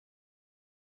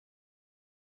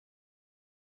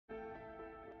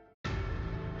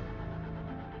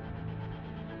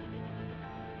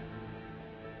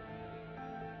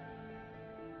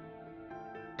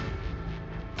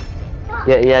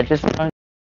Yeah, just don't.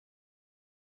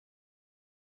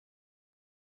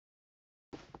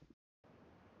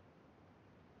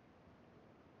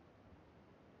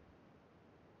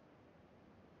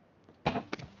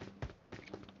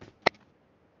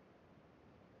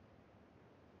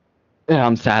 Yeah,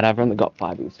 I'm sad. I've only got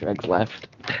 5 Easter eggs left.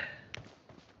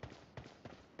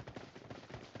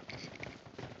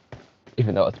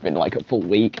 Even though it's been like a full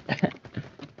week.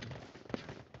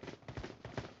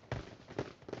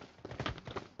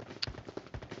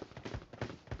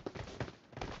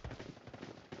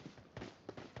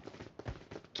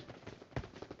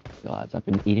 Guys, I've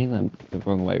been eating them the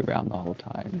wrong way around the whole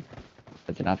time.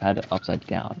 As in, I've had it upside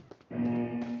down.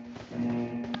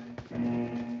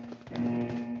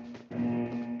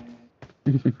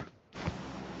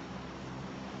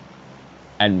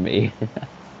 And me.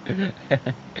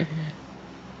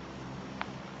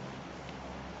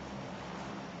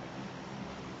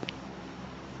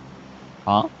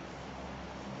 Huh?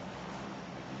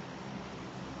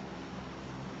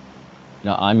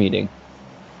 No, I'm eating.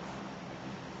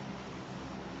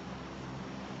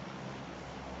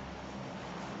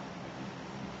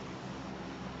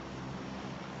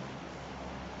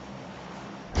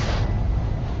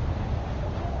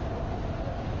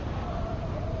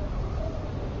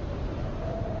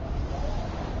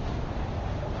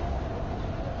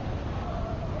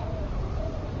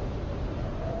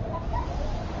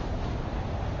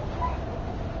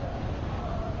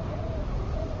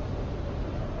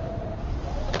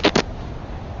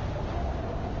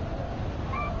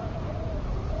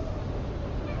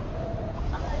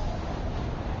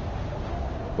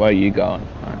 Where are you going?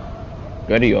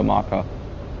 Go to your marker.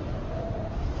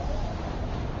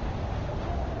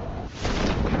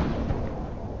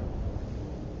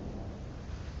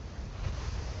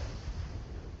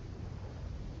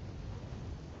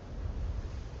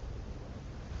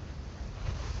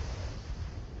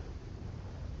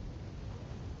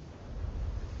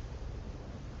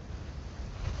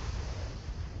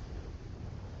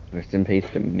 Rest in peace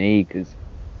to me, because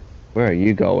where are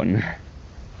you going?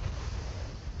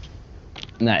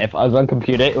 Nah, if I was on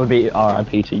computer, it would be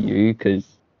RIP to you, because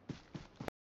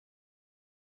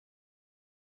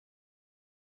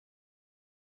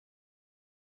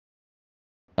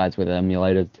guys with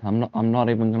emulators, I'm not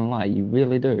even gonna lie, you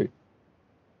really do.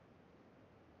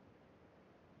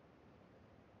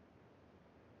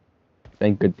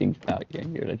 Think good things about you,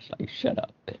 and you're just like, shut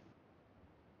up.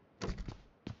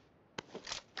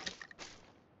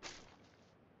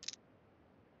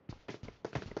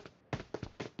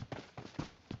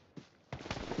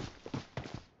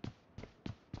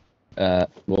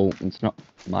 Well, it's not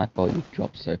my fault you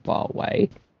dropped so far away.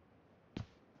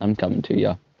 I'm coming to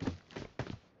you.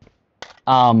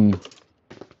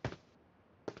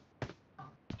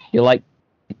 You're like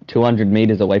 200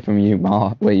 meters away from you,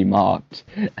 where you marked.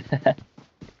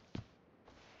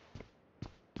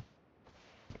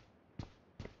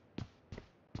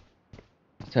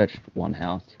 Searched one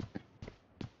house.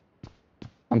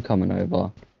 I'm coming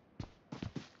over.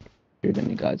 Shoot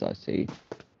any guys I see.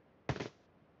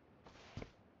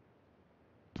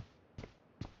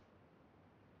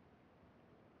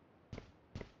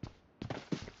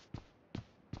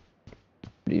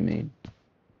 What do you mean?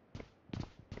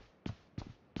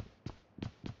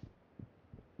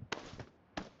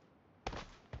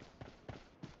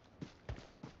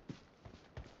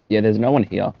 Yeah, there's no one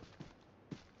here.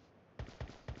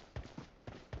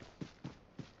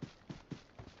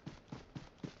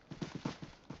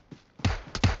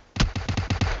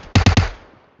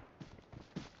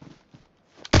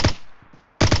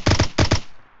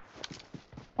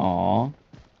 Aww.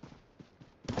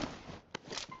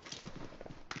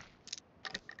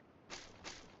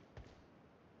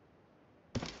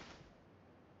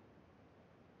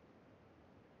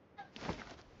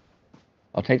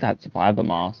 I'll take that survivor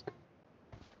mask.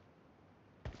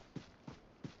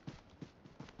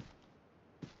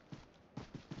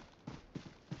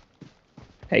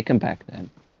 Take him back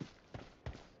then.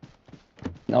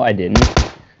 No, I didn't.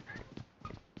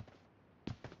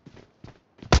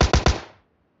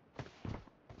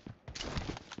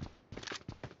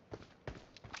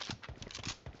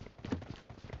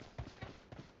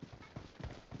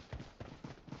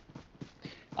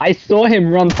 I saw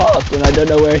him run past and I don't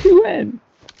know where he went.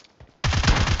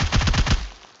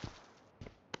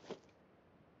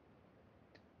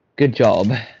 Good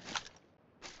job.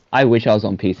 I wish I was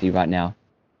on PC right now.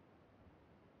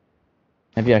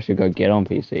 Maybe I should go get on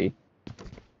PC.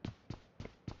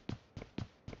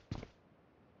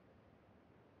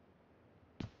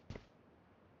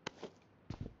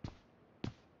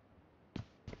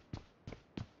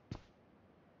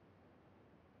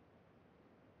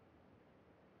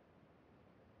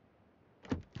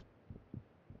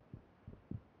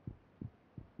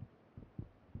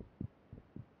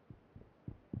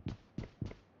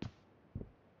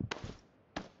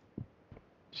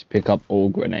 Just pick up all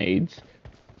grenades.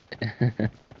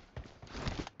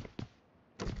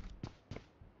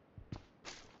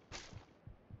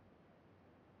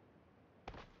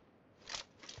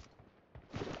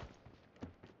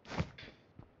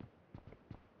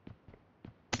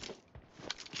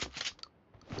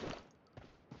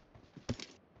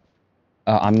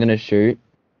 I'm gonna shoot.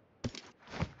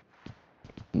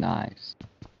 Nice.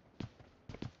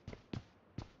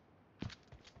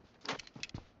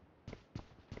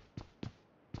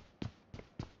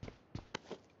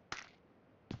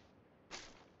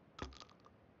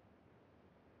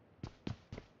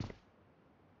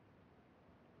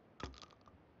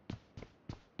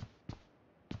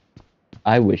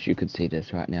 I wish you could see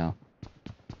this right now.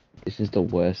 This is the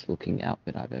worst looking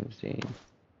outfit I've ever seen.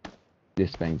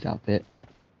 This Bane's outfit.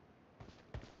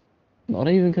 Not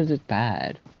even because it's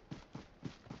bad.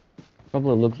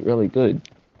 Probably looks really good.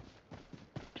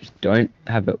 Just don't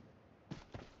have it.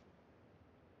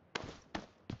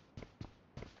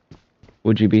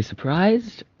 Would you be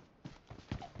surprised?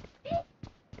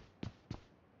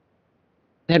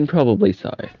 Then probably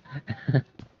so.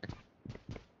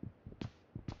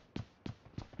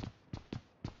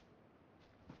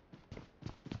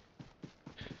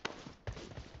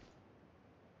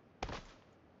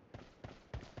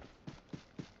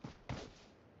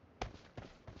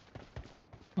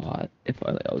 Oh, if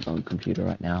only I was on a computer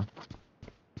right now.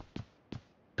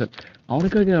 But I want to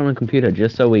go get on a computer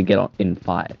just so we get on in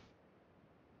fight.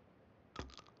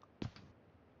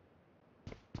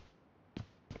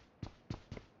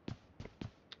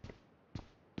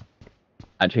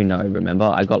 Actually, no, remember?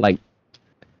 I got like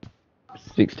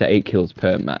 6 to 8 kills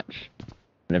per match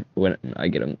when I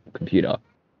get on a computer.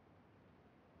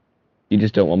 You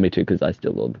just don't want me to because I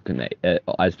still all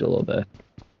the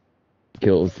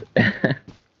kills.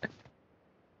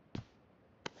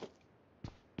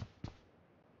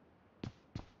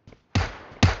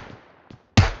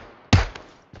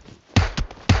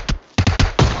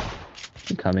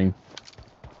 I'm coming.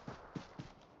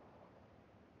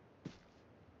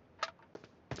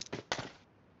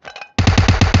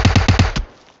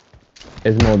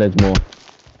 There's more, there's more.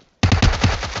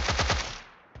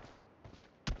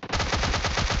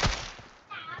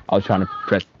 I was trying to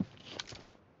press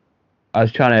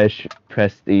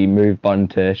press the move button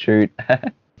to shoot.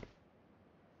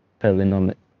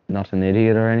 Totally not an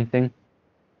idiot or anything.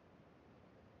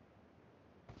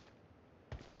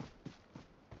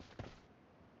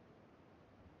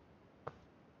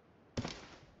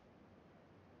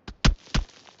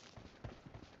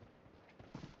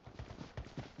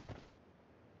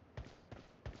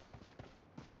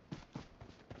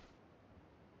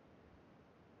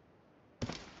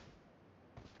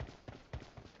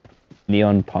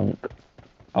 Neon punk.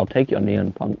 I'll take your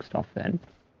neon punk stuff then.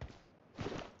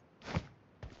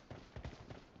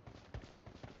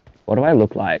 What do I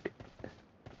look like?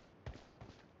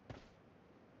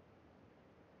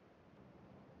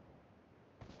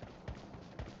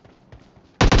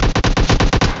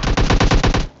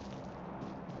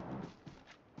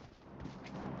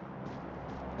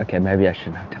 Okay, maybe I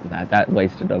shouldn't have done that. That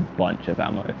wasted a bunch of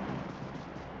ammo.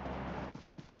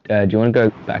 Do you want to go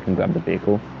back and grab the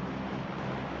vehicle?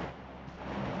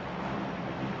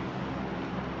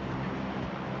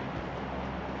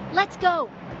 Let's go!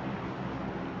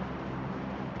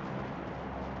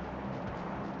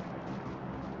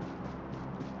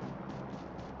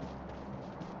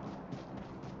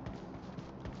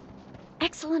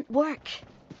 Excellent work.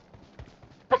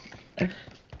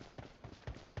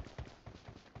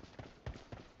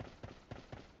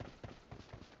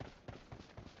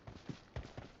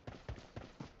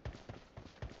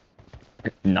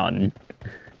 None.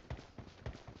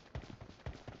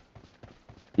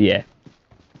 Yeah.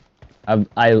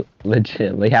 I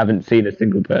legitimately haven't seen a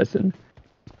single person.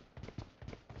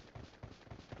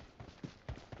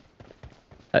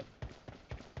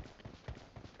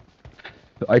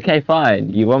 Okay, fine.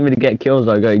 You want me to get kills,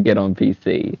 I'll go get on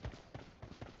PC.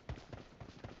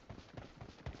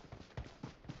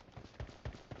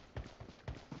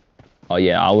 Oh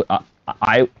yeah,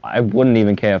 I wouldn't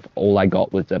even care if all I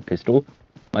got was a pistol.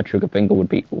 My trigger finger would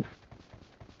be oof.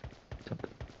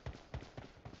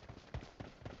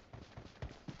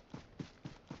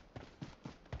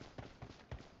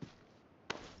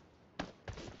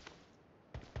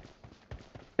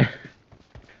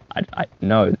 I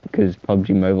no, because PUBG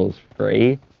Mobile's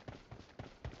free.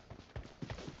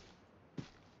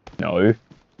 No.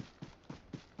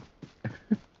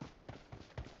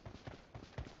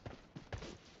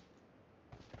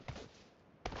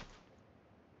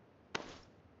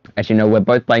 Actually, no, we're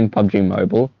both playing PUBG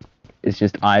Mobile. It's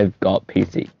just I've got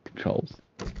PC controls.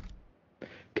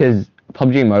 Because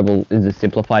PUBG Mobile is a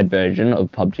simplified version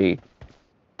of PUBG.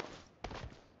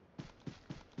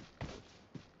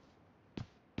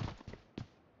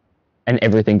 And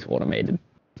everything's automated.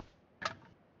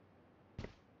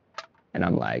 And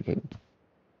I'm lagging.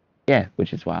 Yeah,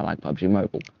 which is why I like PUBG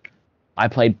Mobile. I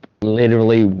played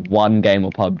literally one game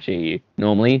of PUBG,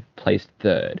 normally placed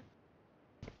third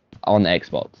on the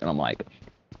Xbox, and I'm like,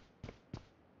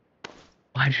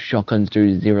 why do shotguns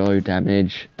do 0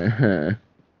 damage?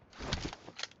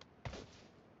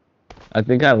 I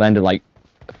think I landed like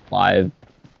 5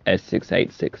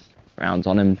 S686 rounds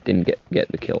on him, didn't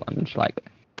get the kill. I'm just like,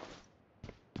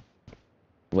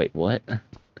 wait, what?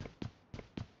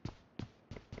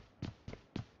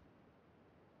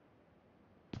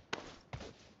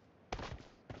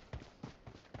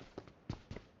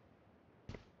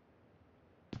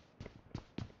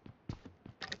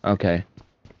 Okay.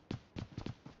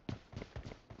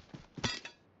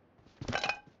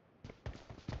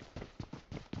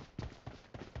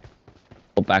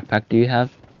 What backpack do you have?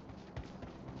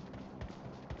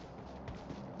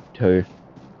 2.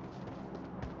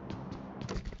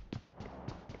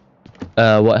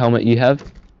 What helmet you have?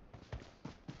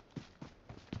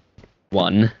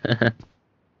 1.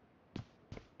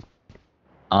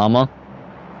 Armor?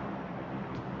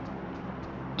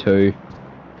 2.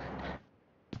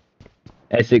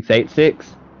 S686?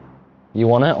 You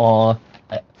want it or?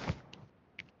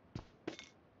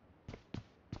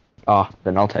 Oh,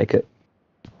 then I'll take it.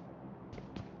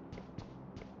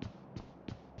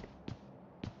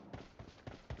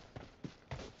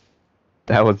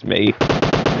 That was me.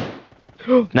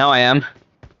 Now I am.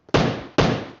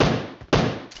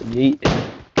 Yeet.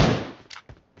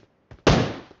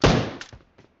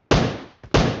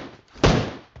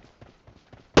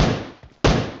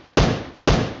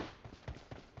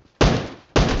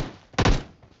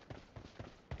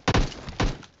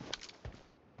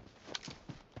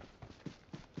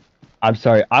 I'm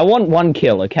sorry. I want 1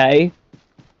 kill, okay?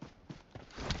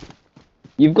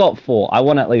 You've got 4. I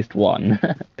want at least 1.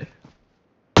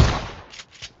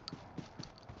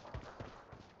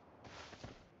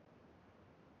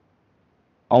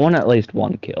 I want at least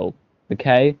 1 kill,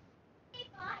 okay?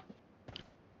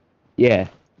 Yeah.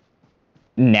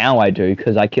 Now I do,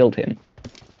 because I killed him.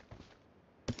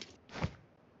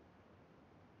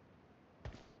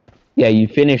 Yeah, you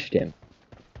finished him.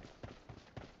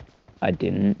 I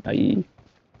didn't. Are you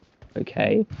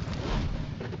okay?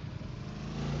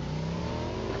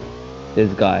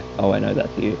 This guy. Oh, I know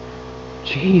that's you.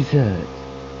 Jesus.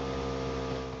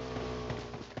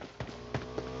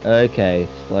 Okay,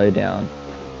 slow down.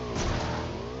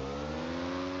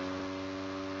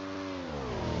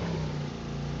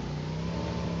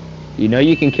 You know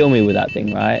you can kill me with that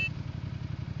thing, right?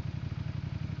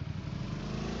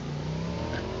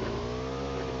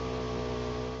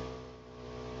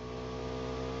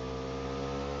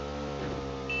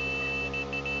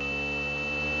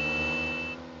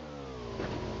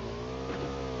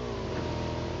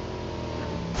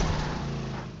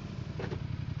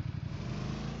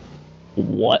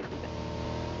 What?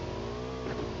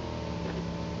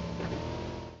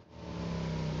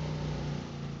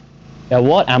 Yeah,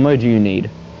 what ammo do you need?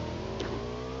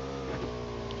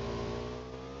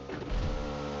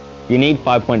 You need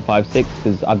 5.56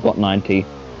 because I've got 90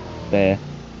 there.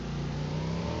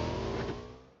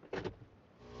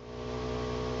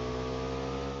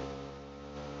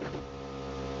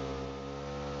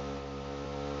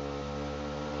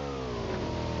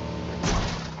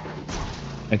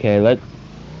 Okay, let's...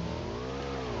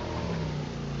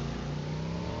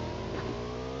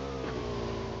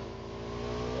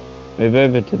 move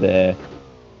over to there.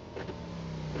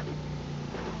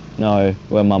 No,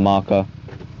 where my marker.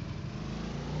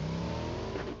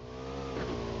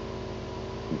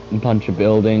 A bunch of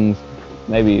buildings.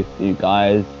 Maybe a few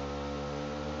guys.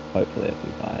 Hopefully a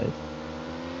few guys.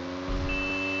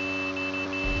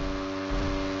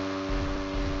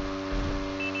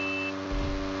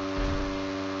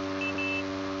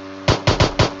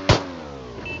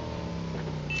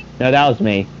 No, that was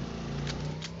me.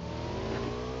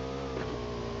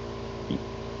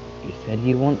 You said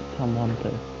you want someone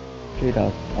to shoot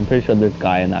us. I'm pretty sure there's a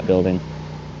guy in that building.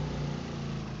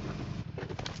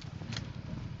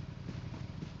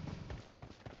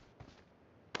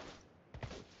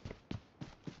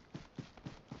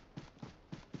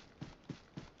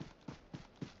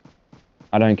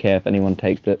 I don't care if anyone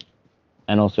takes it.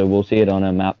 And also, we'll see it on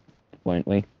a map, won't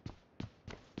we?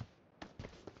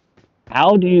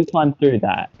 How do you climb through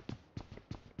that?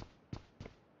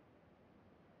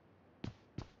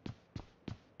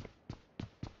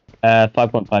 Uh,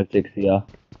 5.56 here.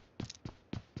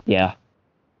 Yeah.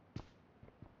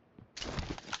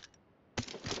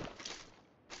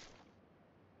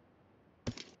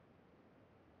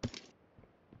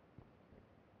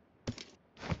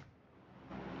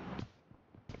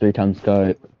 3-time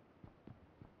scope.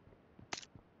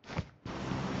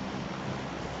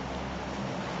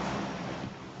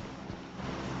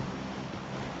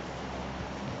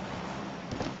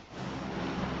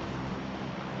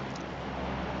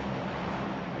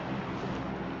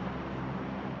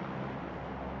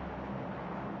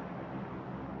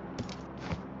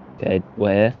 Okay,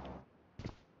 where?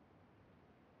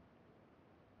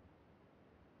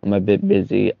 I'm a bit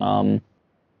busy.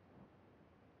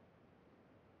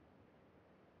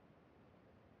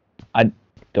 I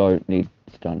don't need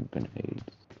stun grenades.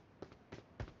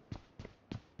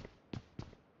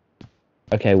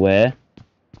 Okay, where?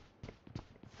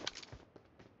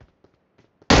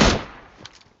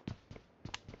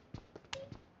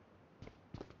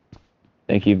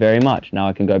 Thank you very much. Now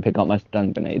I can go pick up my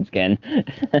stun grenades again.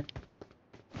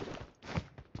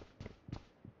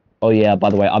 Oh yeah, by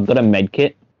the way, I've got a med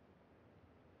kit.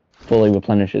 Fully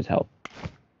replenishes health.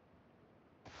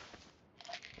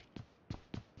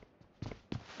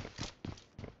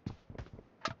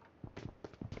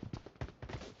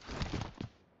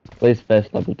 Police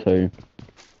vest level 2.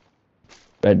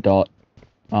 Red dot.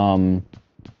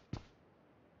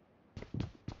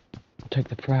 Take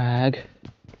the frag.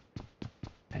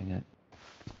 Hang it.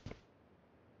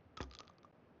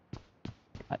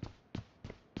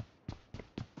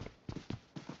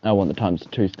 I want the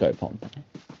 ×2 scope on.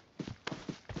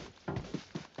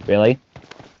 Really?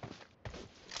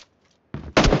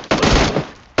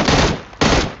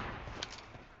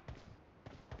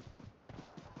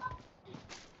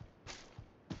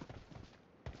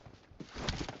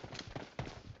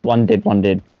 One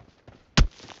did.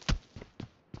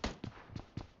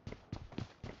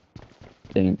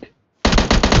 Think.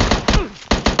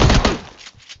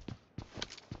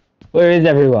 Where is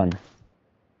everyone?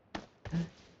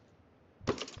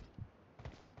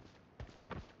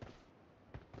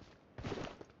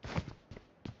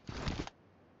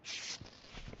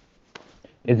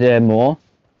 Is there more?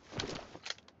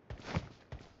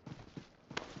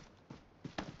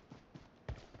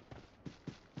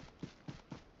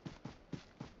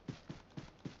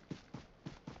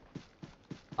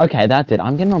 Okay, that's it.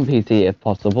 I'm getting on PC if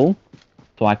possible,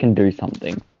 so I can do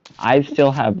something. I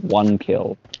still have 1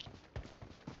 kill.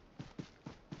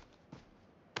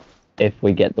 If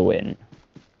we get the win.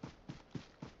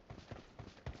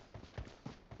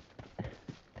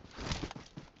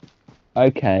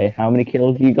 Okay, how many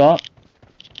kills you got?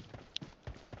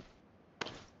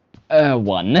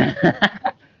 1.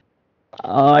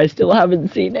 Oh, I still haven't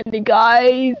seen any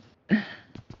guys.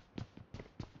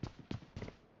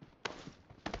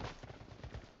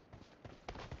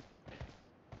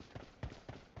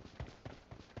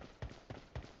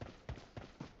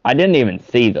 I didn't even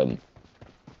see them.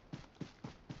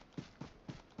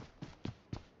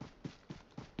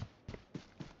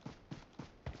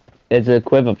 There's a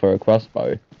quiver for a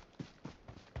crossbow.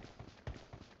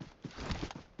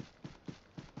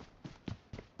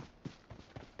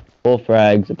 Four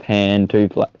frags, a pan,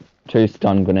 two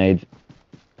stun grenades,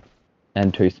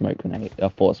 and 2 smoke grenades.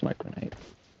 4 smoke grenades.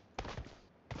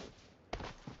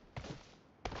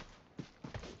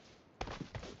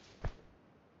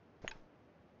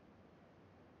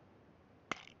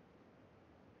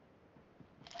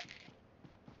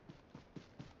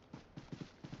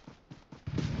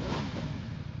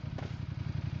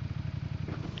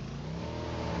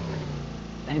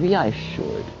 Maybe I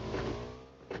should.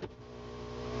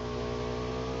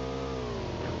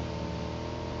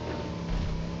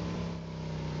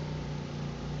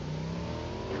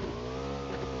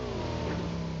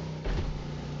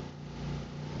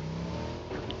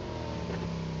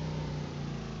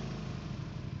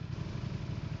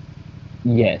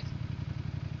 Yes.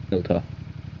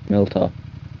 Milter.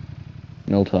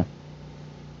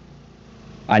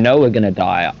 I know we're gonna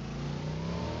die,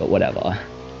 but whatever.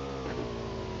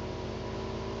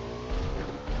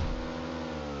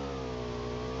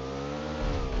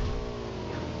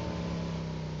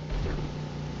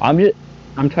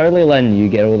 I'm totally letting you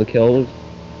get all the kills.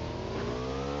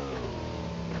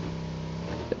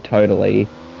 Totally.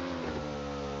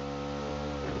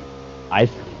 I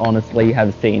honestly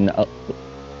have seen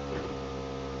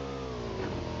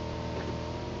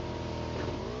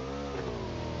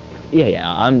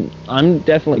yeah, I'm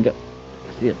definitely gonna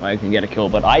see if I can get a kill,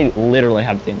 but I literally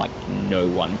have seen like no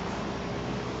one.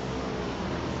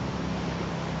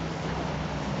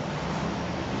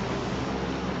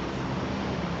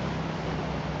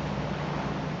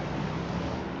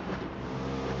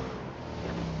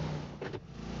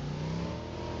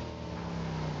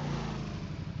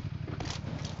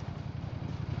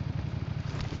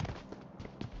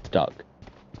 Stuck.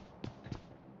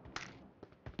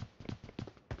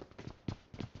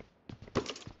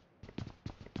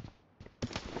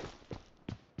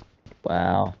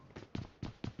 Wow.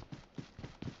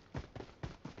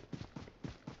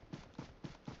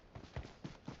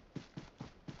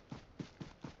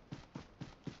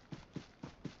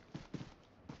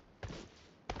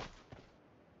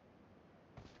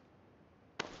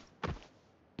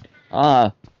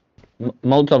 Ah,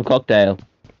 Molotov cocktail.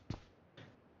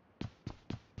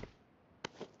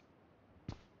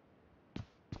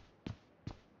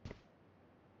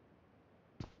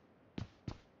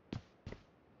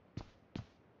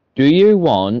 Do you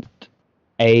want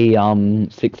a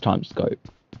 6x scope?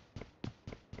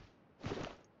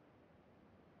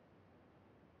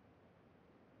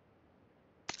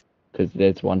 Because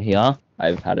there's one here.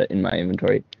 I've had it in my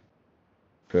inventory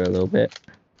for a little bit.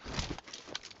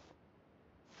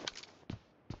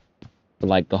 For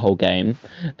like the whole game.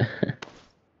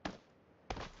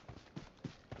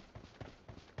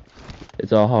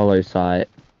 It's a hollow site.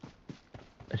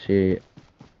 Actually,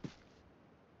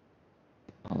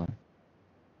 hold on.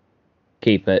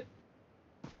 Keep it.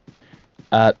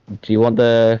 Do you want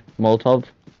the Molotov?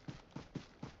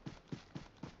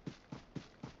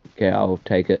 Okay, I'll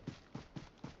take it.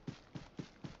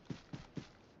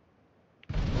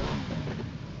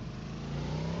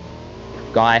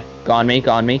 Guy on me,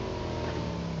 guy on me.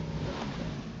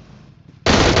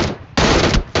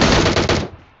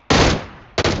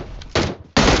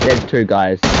 There's two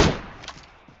guys.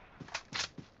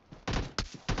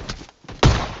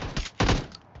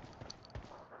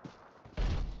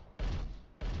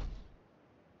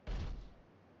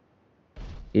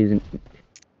 He's in...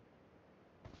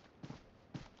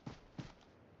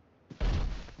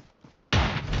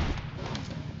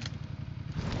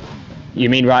 You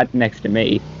mean right next to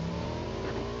me?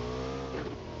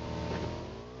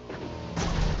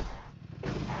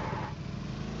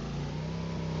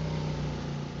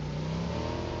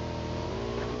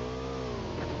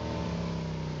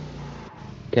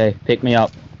 Okay, pick me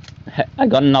up. I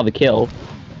got another kill.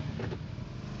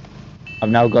 I've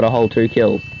now got a whole 2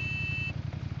 kills.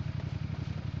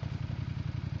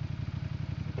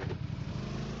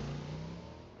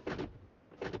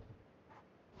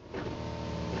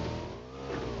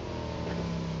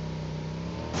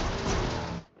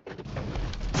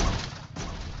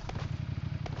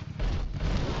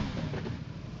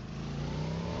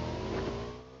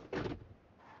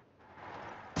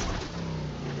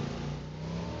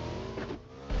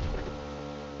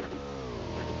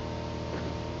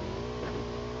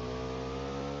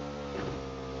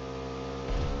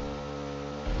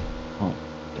 Oh.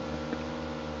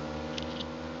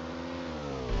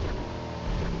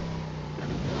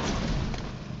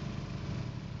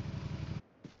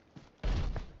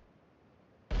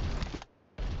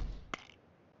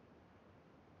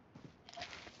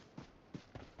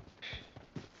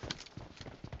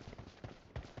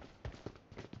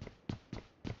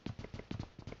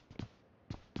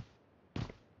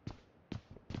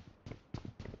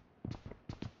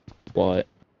 What?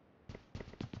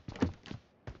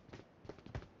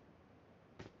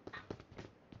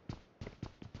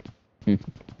 Hmm.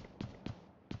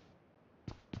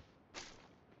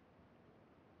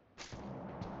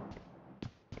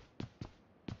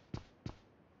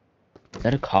 Is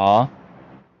that a car?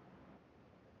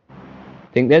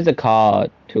 I think there's a car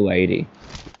 280.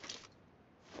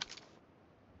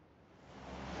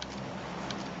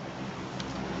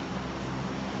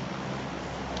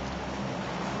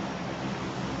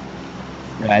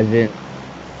 As in...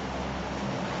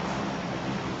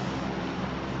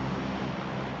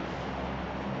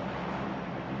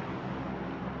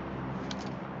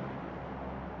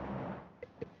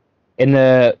 In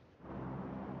the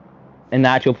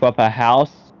actual proper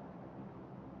house.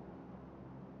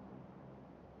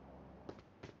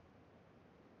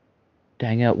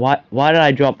 Dang it, why did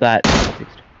I drop that?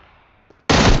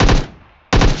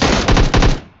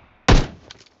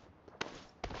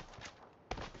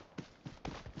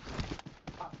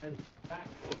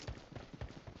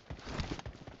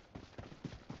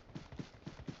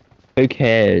 Who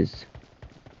cares?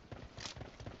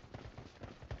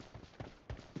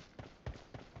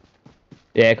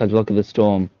 Yeah, because look at the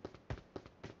storm.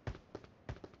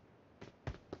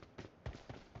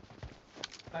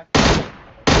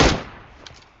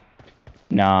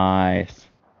 Nice.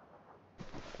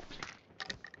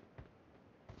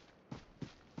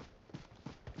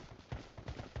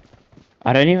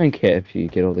 I don't even care if you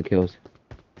get all the kills.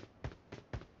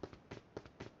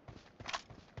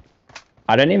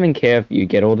 I don't even care if you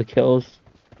get all the kills,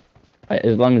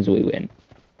 as long as we win.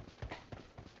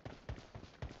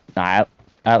 Nah,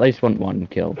 I at least want 1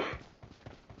 kill.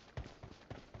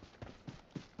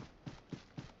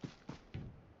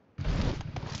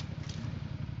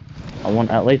 I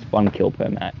want at least 1 kill per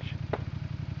match.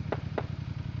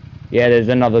 Yeah, there's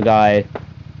another guy.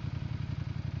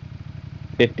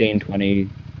 15, 20.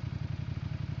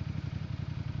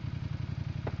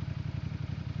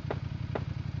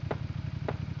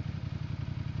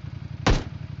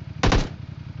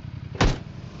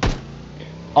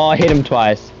 Oh, I hit him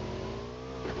twice.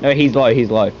 No, he's low, he's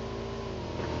low.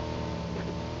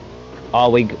 Are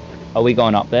we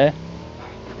going up there?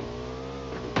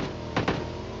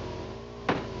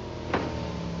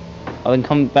 Oh, then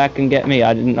come back and get me,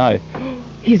 I didn't know.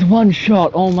 He's 1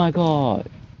 shot, oh my god.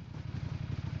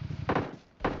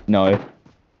 No.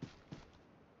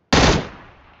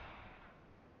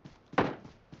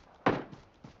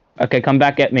 Okay, come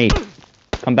back at me.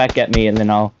 Come back at me and then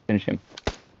I'll finish him.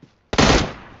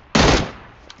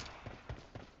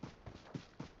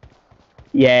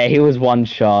 Yeah, he was 1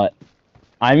 shot.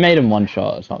 I made him 1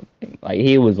 shot or something. Like,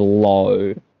 he was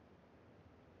low.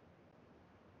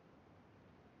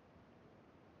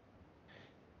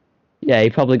 Yeah, he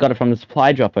probably got it from the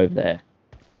supply drop over there.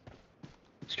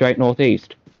 Straight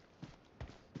northeast.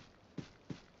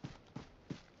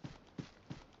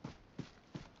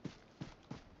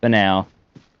 For now.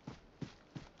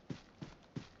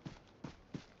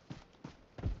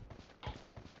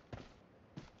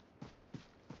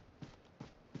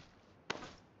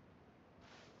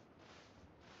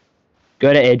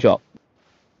 Go to airdrop.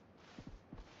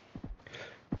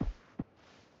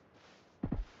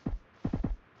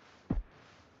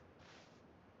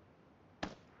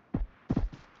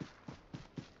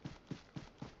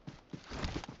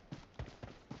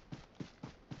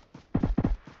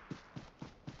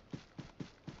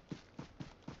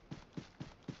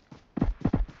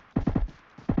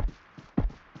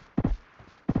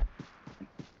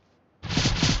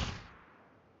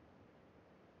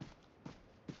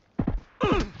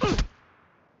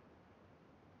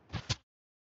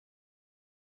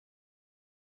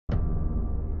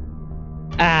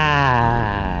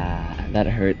 Ah, that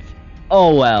hurts.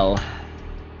 Oh well.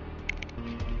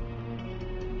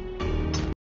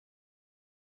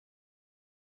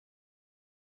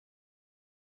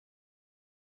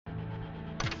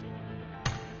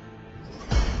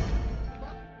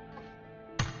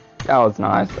 That was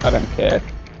nice. I don't care.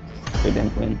 We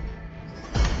didn't win.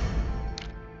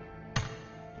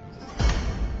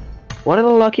 What are the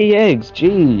lucky eggs?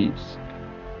 Jeez.